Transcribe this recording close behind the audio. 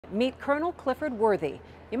Meet Colonel Clifford Worthy.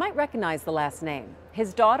 You might recognize the last name.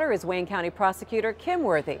 His daughter is Wayne County Prosecutor Kim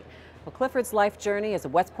Worthy. Well, Clifford's life journey as a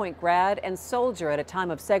West Point grad and soldier at a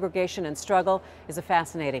time of segregation and struggle is a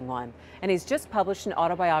fascinating one. And he's just published an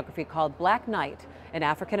autobiography called Black Night, an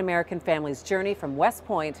African-American family's journey from West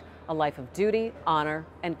Point, a life of duty, honor,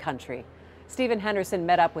 and country. Stephen Henderson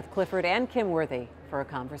met up with Clifford and Kim Worthy for a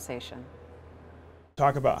conversation.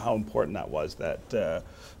 Talk about how important that was, that the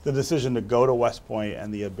decision to go to West Point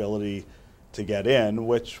and the ability to get in,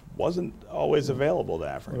 which wasn't always available to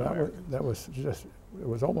African Americans. That was just, it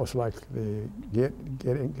was almost like the get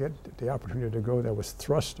the opportunity to go that was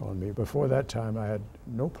thrust on me. Before that time, I had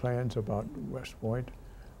no plans about West Point.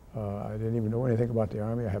 I didn't even know anything about the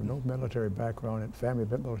Army. I have no military background, and family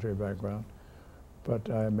military background. But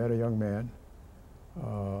I met a young man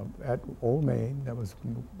at Old Maine, that was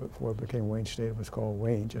before it became Wayne State, it was called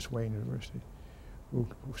Wayne, just Wayne University, who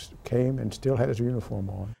came and still had his uniform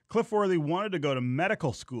on. Cliff Worthy wanted to go to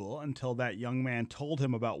medical school until that young man told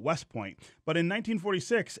him about West Point. But in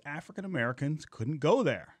 1946, African Americans couldn't go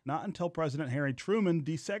there, not until President Harry Truman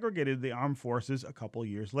desegregated the armed forces a couple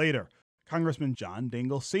years later. Congressman John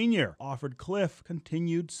Dingell Sr. offered Cliff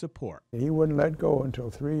continued support. He wouldn't let go until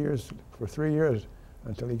for 3 years,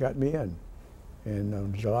 until he got me in. And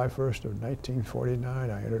on July 1st of 1949,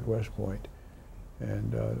 I entered West Point.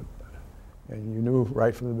 And you knew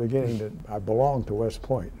right from the beginning that I belonged to West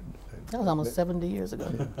Point. That was almost 70 years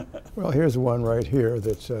ago. Yeah. Well, here's one right here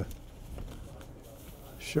that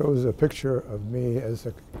shows a picture of me as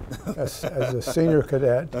a senior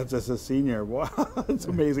cadet. That's as a senior. Wow, it's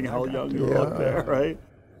amazing how young you look there, right?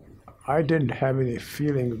 I didn't have any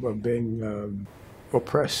feeling of being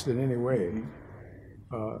oppressed in any way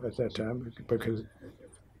at that time, because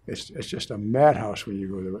it's just a madhouse when you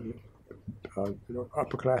go there.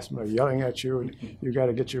 Upperclassmen are yelling at you, and you got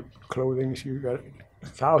to get your clothing. You got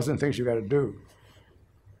 1,000 things you got to do.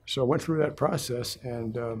 So I went through that process,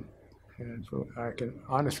 and I can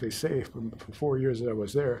honestly say, for 4 years that I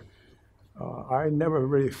was there, I never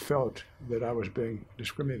really felt that I was being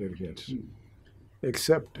discriminated against,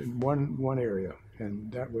 except in one area,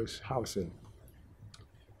 and that was housing.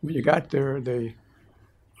 When you got there, they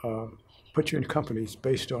put you in companies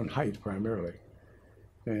based on height primarily.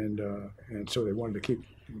 And so they wanted to keep,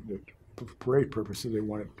 for parade purposes, they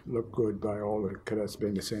wanted to look good by all the cadets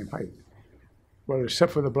being the same height. Well,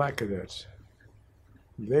 except for the black cadets.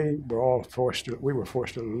 They were all we were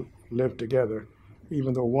forced to live together,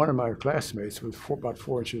 even though one of my classmates was about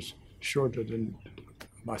 4 inches shorter than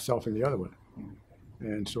myself and the other one.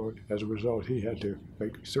 And so, as a result, he had to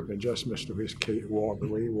make certain adjustments to his walk, the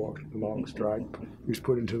way he walked, the long stride. He was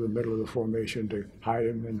put into the middle of the formation to hide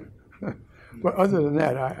him. And but other than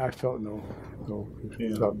that, I felt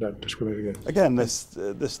felt that discriminated against. Again,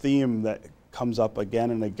 this theme that comes up again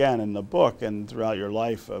and again in the book and throughout your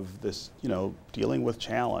life of this, dealing with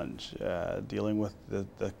challenge, dealing with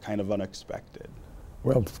the kind of unexpected.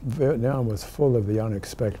 Well, Vietnam was full of the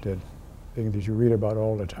unexpected things that you read about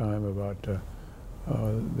all the time, about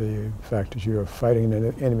the fact that you're fighting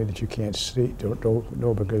an enemy that you can't see, don't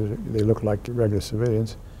know because they look like regular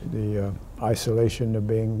civilians. The isolation of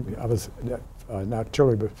being, I was not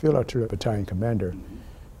artillery, but field artillery battalion commander,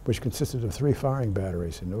 which consisted of 3 firing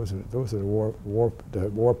batteries, and those are the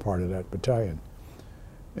war part of that battalion.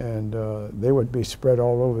 And they would be spread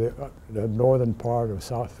all over the northern part of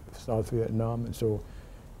South Vietnam, and so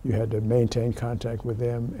you had to maintain contact with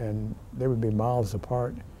them, and they would be miles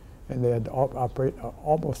apart. And they had to operate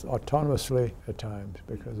almost autonomously at times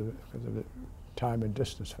because of the time and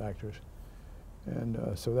distance factors. And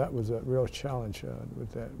so that was a real challenge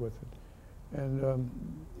with it. And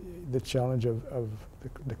the challenge of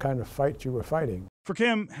the kind of fight you were fighting. For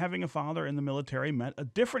Kim, having a father in the military meant a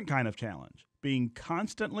different kind of challenge, being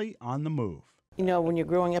constantly on the move. When you're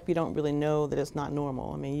growing up, you don't really know that it's not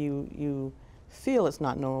normal. I mean, you feel it's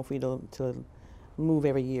not normal for you to move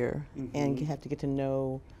every year, and you have to get to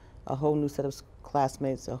know a whole new set of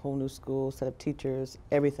classmates, a whole new school, set of teachers,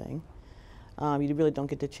 everything. You really don't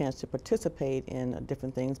get the chance to participate in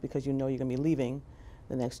different things because you know you're going to be leaving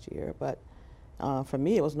the next year. But for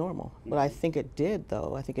me, it was normal. But I think it did,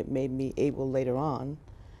 though. I think it made me able later on,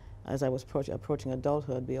 as I was approaching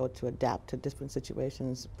adulthood, be able to adapt to different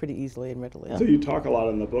situations pretty easily and readily. So you talk a lot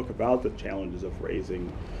in the book about the challenges of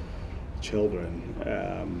raising children.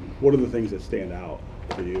 What are the things that stand out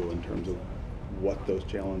for you in terms of what those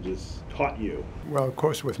challenges taught you? Well, of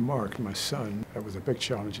course, with Mark, my son, that was a big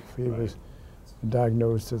challenge. He was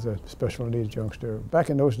diagnosed as a special needs youngster. Back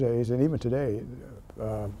in those days, and even today,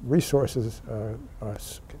 resources are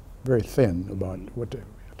very thin about what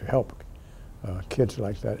to help kids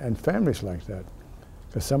like that and families like that.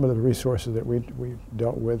 Because some of the resources that we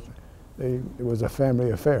dealt with, it was a family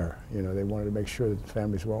affair. You know, they wanted to make sure that the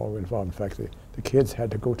families were all involved. In fact, the kids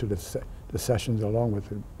had to go to the sessions along with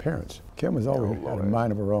the parents. Kim was always had a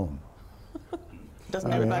mind of her own.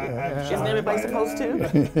 Isn't everybody supposed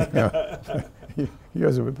to? He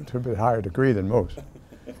has a bit higher degree than most.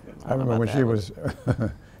 I remember when she was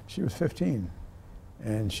she was 15,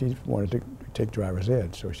 and she wanted to take driver's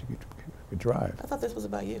ed so she could drive. I thought this was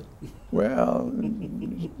about you. Well,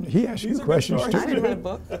 he asked you questions too. I didn't write a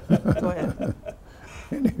book. Go ahead.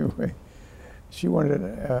 Anyway, she wanted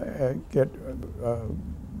to get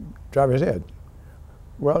driver's ed.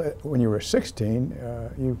 Well, when you were 16,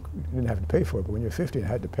 you didn't have to pay for it, but when you're 15, you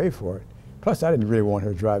had to pay for it. Plus, I didn't really want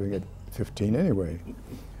her driving at 15 anyway.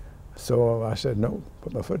 So I said, no,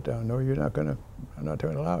 put my foot down. No, I'm not going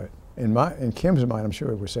to allow it. In Kim's mind, I'm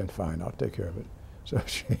sure we said, fine, I'll take care of it. So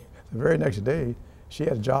the very next day, she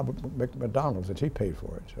had a job at McDonald's, and she paid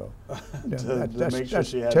for it. So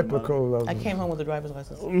that's typical of... I came home with a driver's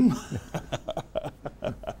license.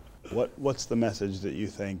 What's the message that you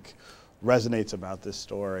think resonates about this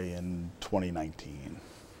story in 2019?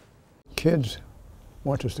 Kids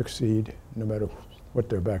want to succeed no matter what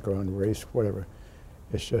their background, race, whatever.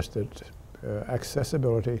 It's just that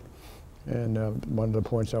accessibility, and one of the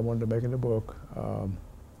points I wanted to make in the book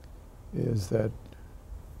is that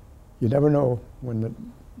you never know when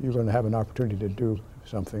you're going to have an opportunity to do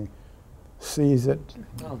something. Seize it.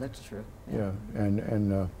 Oh, that's true. Yeah,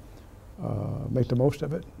 and make the most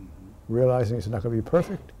of it, realizing it's not going to be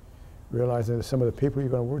perfect, realizing that some of the people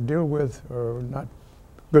you're going to deal with are not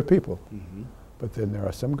good people. Mm-hmm. But then there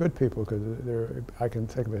are some good people, because I can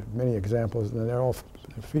think of many examples, and they're all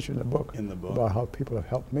featured in the book. About how people have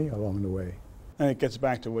helped me along the way. And it gets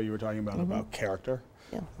back to what you were talking about character.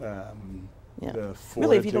 Yeah. Yeah.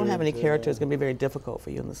 Really, if you don't have any character, it's going to be very difficult for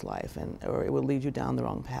you in this life, or it will lead you down the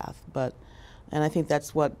wrong path. And I think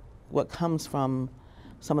that's what comes from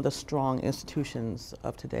some of the strong institutions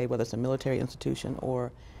of today, whether it's a military institution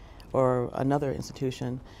or another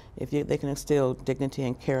institution. If they can instill dignity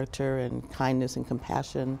and character and kindness and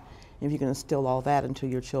compassion, if you can instill all that into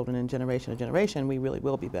your children in generation to generation, we really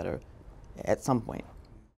will be better at some point.